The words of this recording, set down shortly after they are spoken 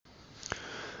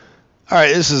All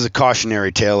right, this is a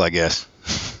cautionary tale, I guess.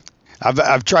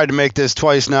 I've tried to make this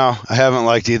twice now. I haven't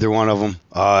liked either one of them.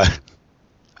 I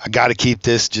got to keep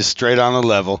this just straight on the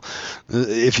level.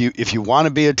 If you want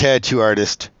to be a tattoo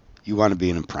artist, you want to be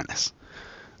an apprentice.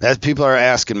 That people are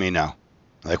asking me now.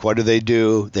 Like, what do?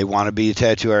 They want to be a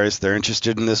tattoo artist. They're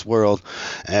interested in this world.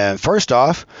 And first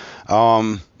off,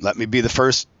 let me be the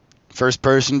first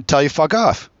person to tell you fuck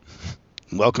off.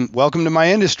 Welcome to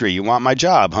my industry. You want my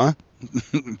job, huh?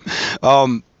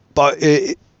 But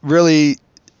really,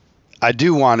 I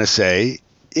do want to say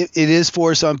it is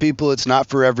for some people. It's not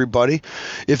for everybody.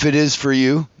 If it is for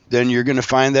you, then you're going to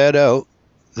find that out.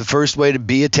 The first way to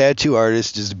be a tattoo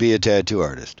artist is to be a tattoo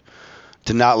artist.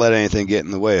 To not let anything get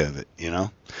in the way of it, you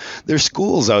know? There's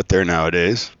schools out there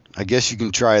nowadays. I guess you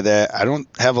can try that. I don't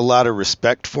have a lot of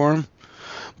respect for them,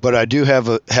 but I do have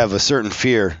a certain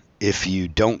fear if you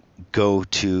don't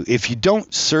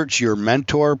search your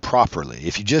mentor properly.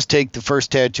 If you just take the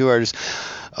first tattoo artist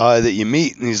that you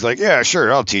meet and he's like, yeah,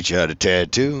 sure, I'll teach you how to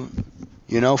tattoo.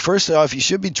 You know, first off, you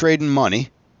should be trading money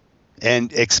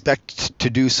and expect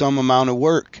to do some amount of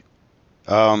work.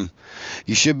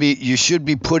 You should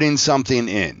be putting something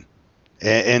in,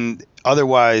 and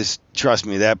otherwise, trust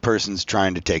me, that person's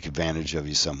trying to take advantage of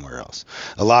you somewhere else.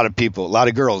 A lot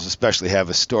of girls especially have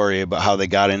a story about how they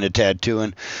got into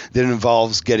tattooing that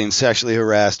involves getting sexually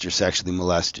harassed or sexually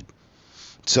molested.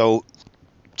 So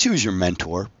choose your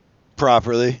mentor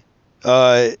properly.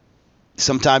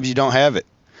 Sometimes you don't have it,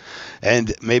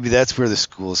 and maybe that's where the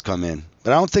schools come in.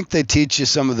 But I don't think they teach you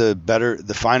some of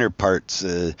the finer parts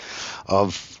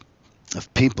of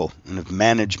people and of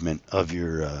management of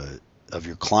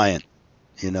your client.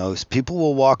 You know, people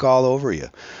will walk all over you,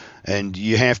 and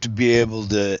you have to be able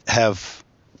to have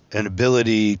an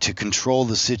ability to control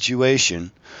the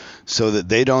situation so that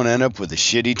they don't end up with a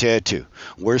shitty tattoo.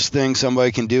 Worst thing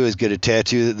somebody can do is get a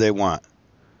tattoo that they want,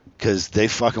 because they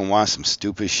fucking want some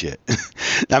stupid shit.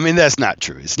 I mean, that's not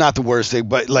true. It's not the worst thing,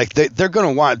 but like they're going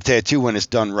to want a tattoo when it's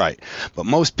done right. But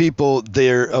most people,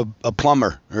 they're a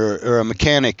plumber or a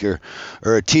mechanic or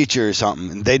a teacher or something,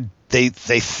 and they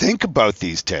think about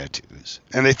these tattoos,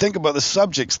 and they think about the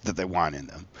subjects that they want in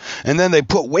them. And then they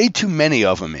put way too many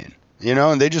of them in, you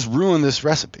know, and they just ruin this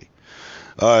recipe.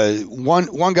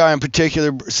 One guy in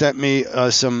particular sent me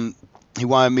he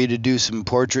wanted me to do some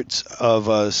portraits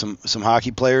of some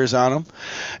hockey players on them,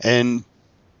 and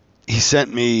he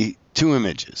sent me 2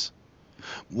 images.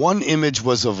 One image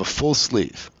was of a full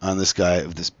sleeve on this guy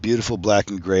of this beautiful black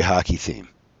and gray hockey theme.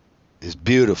 It's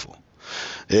beautiful.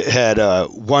 It had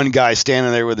one guy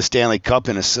standing there with a Stanley Cup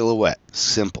in a silhouette.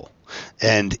 Simple.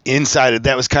 And inside it,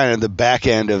 that was kind of the back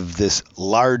end of this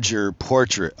larger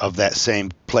portrait of that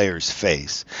same player's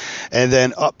face. And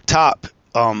then up top,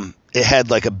 it had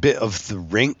like a bit of the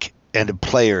rink and a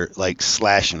player like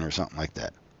slashing or something like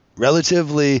that.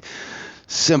 Relatively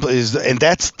simple. And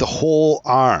that's the whole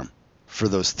arm for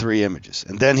those 3 images.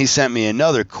 And then he sent me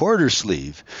another quarter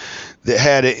sleeve that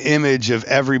had an image of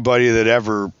everybody that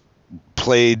ever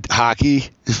played hockey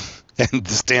and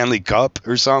the Stanley Cup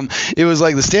or something. It was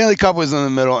like the Stanley Cup was in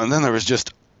the middle, and then there was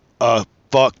just a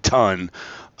fuck ton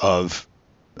of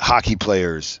hockey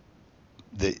players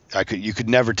that you could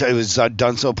never tell. It was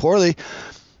done so poorly.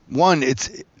 One,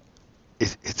 it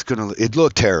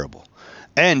looked terrible,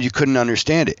 and you couldn't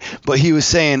understand it. But he was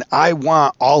saying, I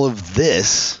want all of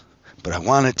this, but I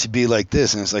want it to be like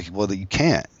this. And it's like, well, you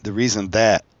can't. The reason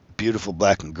that beautiful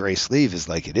black and gray sleeve is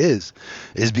like it is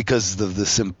because of the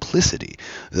simplicity,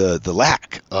 the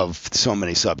lack of so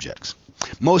many subjects.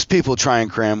 Most people try and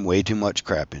cram way too much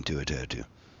crap into a tattoo,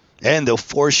 and they'll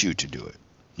force you to do it.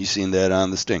 You've seen that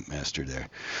on the Stinkmaster there.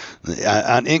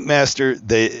 On Inkmaster,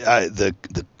 the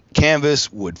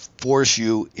canvas would force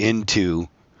you into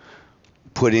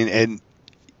putting, and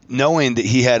knowing that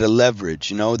he had a leverage,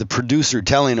 you know, the producer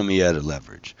telling him he had a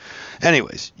leverage.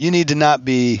 Anyways, you need to not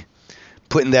be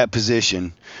put in that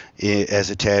position as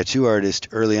a tattoo artist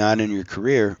early on in your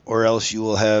career, or else you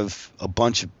will have a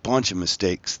bunch of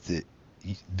mistakes that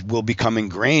will become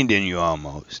ingrained in you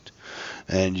almost,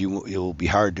 and it will be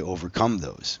hard to overcome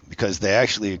those because they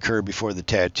actually occur before the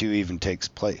tattoo even takes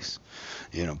place.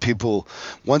 You know,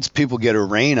 once people get a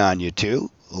rein on you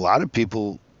too, a lot of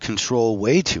people control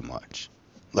way too much.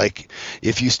 Like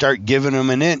if you start giving them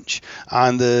an inch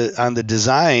on the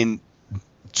design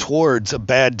towards a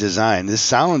bad design, this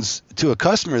sounds to a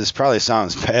customer, this probably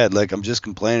sounds bad, like I'm just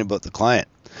complaining about the client,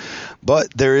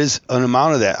 but there is an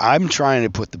amount of that. I'm trying to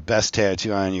put the best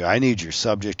tattoo on you. I need your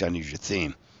subject, I need your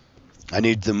theme, I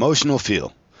need the emotional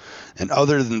feel, and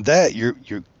other than that, you're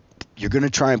going to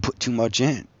try and put too much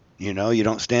in. You know, you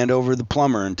don't stand over the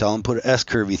plumber and tell him put an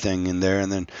S-curvy thing in there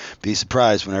and then be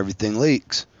surprised when everything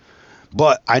leaks.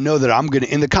 But I know that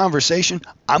in the conversation,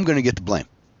 I'm going to get the blame.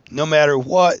 No matter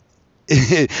what.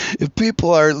 If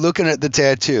people are looking at the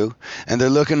tattoo and they're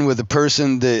looking with the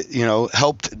person that, you know,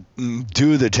 helped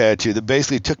do the tattoo, that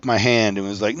basically took my hand and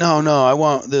was like, no, I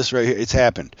want this right here. It's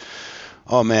happened.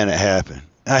 Oh, man, it happened.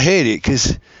 I hate it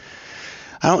because,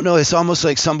 I don't know, it's almost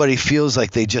like somebody feels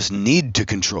like they just need to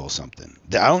control something.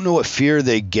 I don't know what fear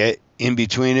they get in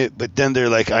between it, but then they're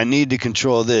like, I need to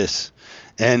control this.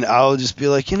 And I'll just be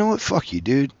like, you know what? Fuck you,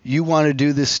 dude. You want to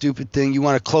do this stupid thing. You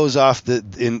want to close off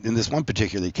in this one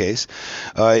particular case,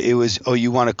 it was,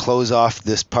 you want to close off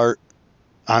this part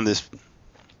on this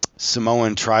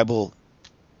Samoan tribal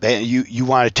band. You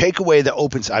want to take away the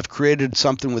open. I've created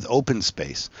something with open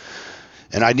space.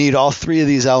 And I need all three of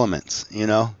these elements, you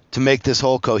know, to make this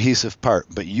whole cohesive part.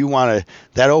 But you want to,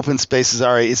 that open space is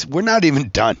already, we're not even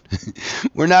done.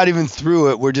 We're not even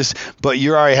through it. But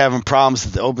you're already having problems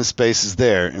that the open space is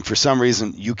there. And for some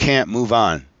reason, you can't move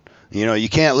on. You know, you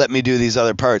can't let me do these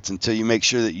other parts until you make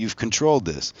sure that you've controlled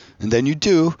this. And then you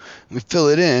do, and we fill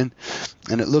it in,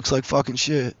 and it looks like fucking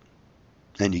shit.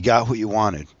 And you got what you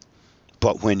wanted.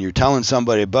 But when you're telling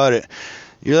somebody about it,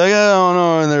 you're like, I don't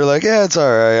know. And they're like, yeah, it's all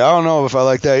right. I don't know if I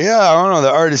like that. Yeah, I don't know.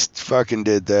 The artist fucking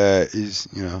did that.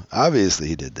 You know, obviously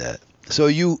he did that. So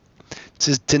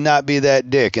to not be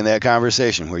that dick in that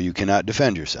conversation where you cannot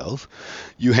defend yourself,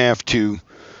 you have to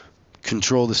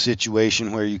control the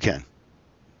situation where you can.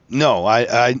 No,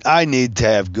 I need to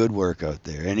have good work out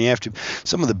there. And you have to,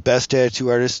 some of the best tattoo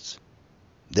artists,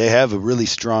 they have a really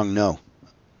strong no.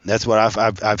 That's what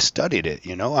I've studied it,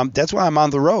 you know. That's why I'm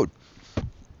on the road.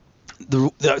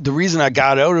 The reason I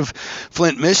got out of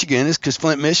Flint, Michigan is because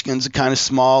Flint, Michigan's a kind of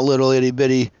small little itty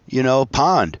bitty, you know,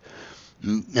 pond.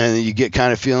 And you get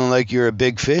kind of feeling like you're a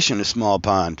big fish in a small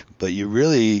pond, but you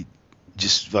really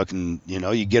just fucking, you know,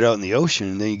 you get out in the ocean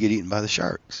and then you get eaten by the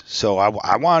sharks. So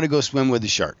I wanted to go swim with the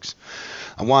sharks.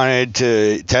 I wanted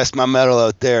to test my mettle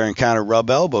out there and kind of rub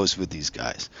elbows with these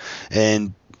guys.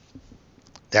 And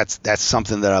that's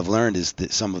something that I've learned is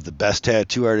that some of the best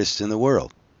tattoo artists in the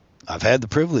world, I've had the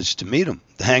privilege to meet them,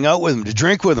 to hang out with them, to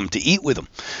drink with them, to eat with them,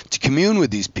 to commune with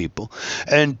these people.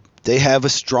 And they have a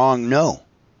strong no.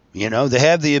 You know, they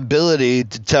have the ability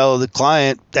to tell the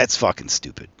client, that's fucking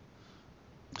stupid.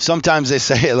 Sometimes they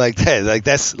say it like that. Like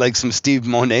that's like some Steve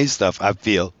Monet stuff, I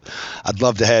feel. I'd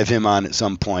love to have him on at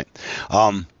some point.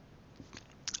 And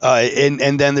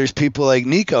then there's people like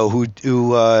Nico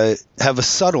who have a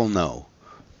subtle no,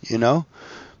 you know?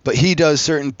 But he does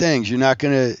certain things. You're not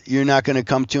gonna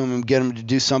come to him and get him to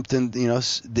do something, you know,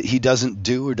 that he doesn't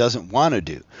do or doesn't want to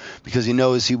do, because he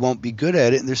knows he won't be good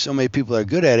at it. And there's so many people that are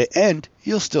good at it, and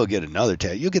you'll still get another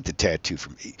tattoo. You'll get the tattoo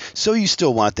from me. So you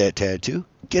still want that tattoo?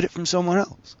 Get it from someone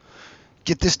else.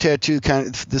 Get this tattoo, kind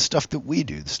of the stuff that we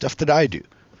do, the stuff that I do.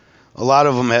 A lot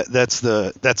of them, that's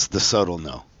the subtle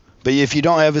no. But if you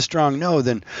don't have a strong no,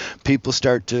 then people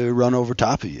start to run over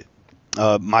top of you.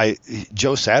 My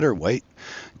Joe Satterwhite,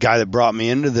 guy that brought me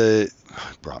into the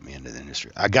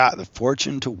industry, I got the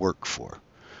fortune to work for,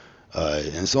 and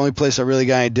it's the only place I really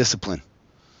got any discipline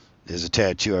as a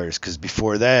tattoo artist, because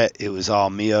before that it was all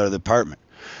me out of the apartment.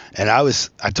 And I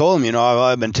told him, you know,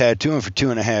 I've been tattooing for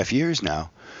 2.5 years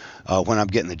now, when I'm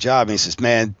getting the job. And he says,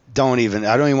 man, I don't even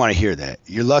want to hear that.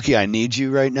 You're lucky I need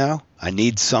you right now. I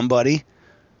need somebody,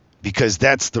 because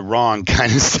that's the wrong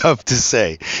kind of stuff to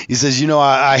say. He says, you know,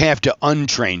 I have to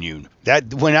untrain you.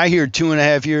 That when I hear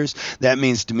 2.5 years, that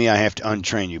means to me I have to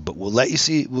untrain you. But we'll let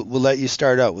you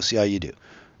start out. We'll see how you do.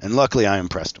 And luckily I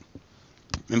impressed him.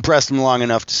 Impressed him long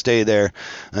enough to stay there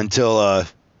until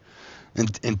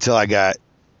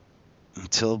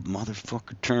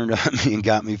motherfucker turned on me and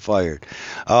got me fired.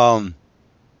 The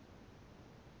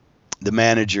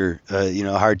manager, you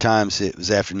know, hard times. It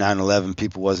was after 9/11.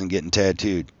 People wasn't getting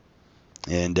tattooed.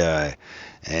 And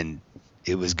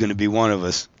it was going to be one of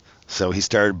us. So he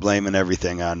started blaming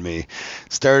everything on me.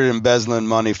 Started embezzling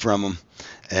money from him,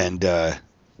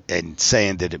 and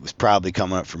saying that it was probably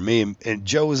coming up from me. And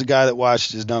Joe was a guy that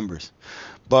watched his numbers.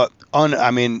 But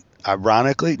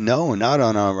ironically, no, not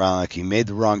unironically, he made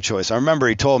the wrong choice. I remember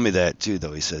he told me that too,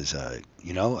 though. He says,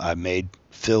 you know, I made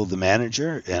Phil the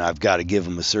manager, and I've got to give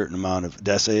him a certain amount of,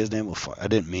 did I say his name? Well, fuck, I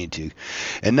didn't mean to.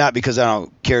 And not because I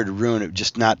don't care to ruin it,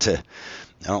 just not to,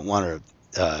 I don't want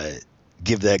to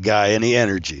give that guy any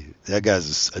energy. That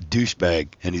guy's a douchebag,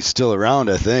 and he's still around,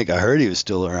 I think. I heard he was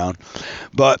still around.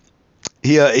 But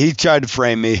he tried to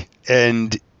frame me,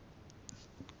 and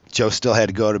Joe still had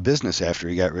to go out of business after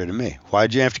he got rid of me.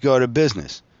 Why'd you have to go out of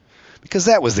business? Because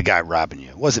that was the guy robbing you.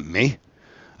 It wasn't me.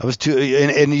 I was too,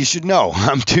 and you should know,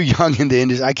 I'm too young in the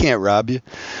industry. I can't rob you.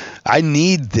 I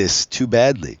need this too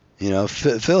badly. You know,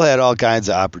 Phil had all kinds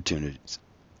of opportunities.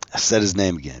 I said his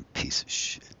name again. Piece of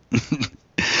shit.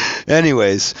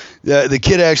 Anyways, the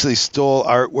kid actually stole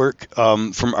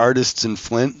artwork from artists in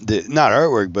Flint. Not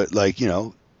artwork, but like, you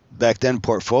know, back then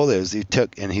portfolios he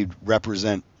took, and he'd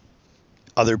represent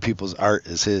other people's art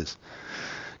as his.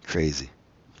 Crazy.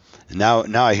 And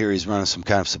now I hear he's running some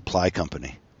kind of supply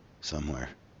company somewhere.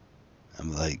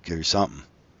 I'm like, or something.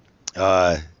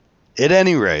 At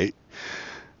any rate,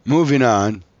 moving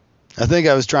on. I think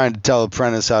I was trying to tell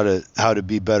Apprentice how to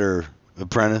be better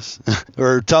apprentice,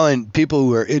 or telling people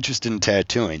who are interested in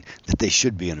tattooing that they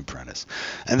should be an apprentice,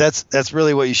 and that's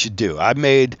really what you should do. I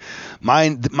made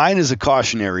mine is a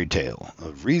cautionary tale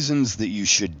of reasons that you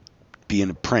should be an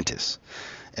apprentice,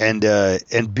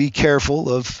 and be careful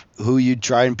of who you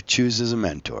try and choose as a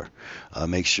mentor.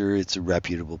 Make sure it's a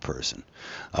reputable person,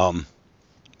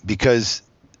 because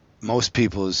most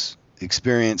people's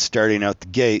experience starting out the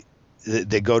gate,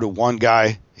 they go to one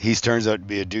guy, he turns out to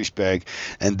be a douchebag,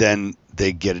 and then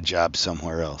they get a job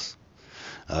somewhere else,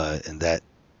 and that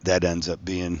ends up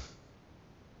being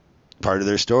part of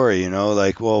their story. You know,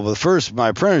 like, well, my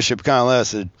apprenticeship kind of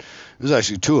lasted. It was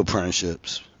actually 2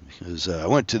 apprenticeships, because I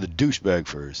went to the douchebag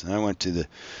first, and I went to the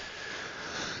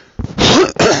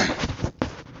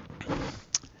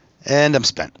and I'm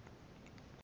spent.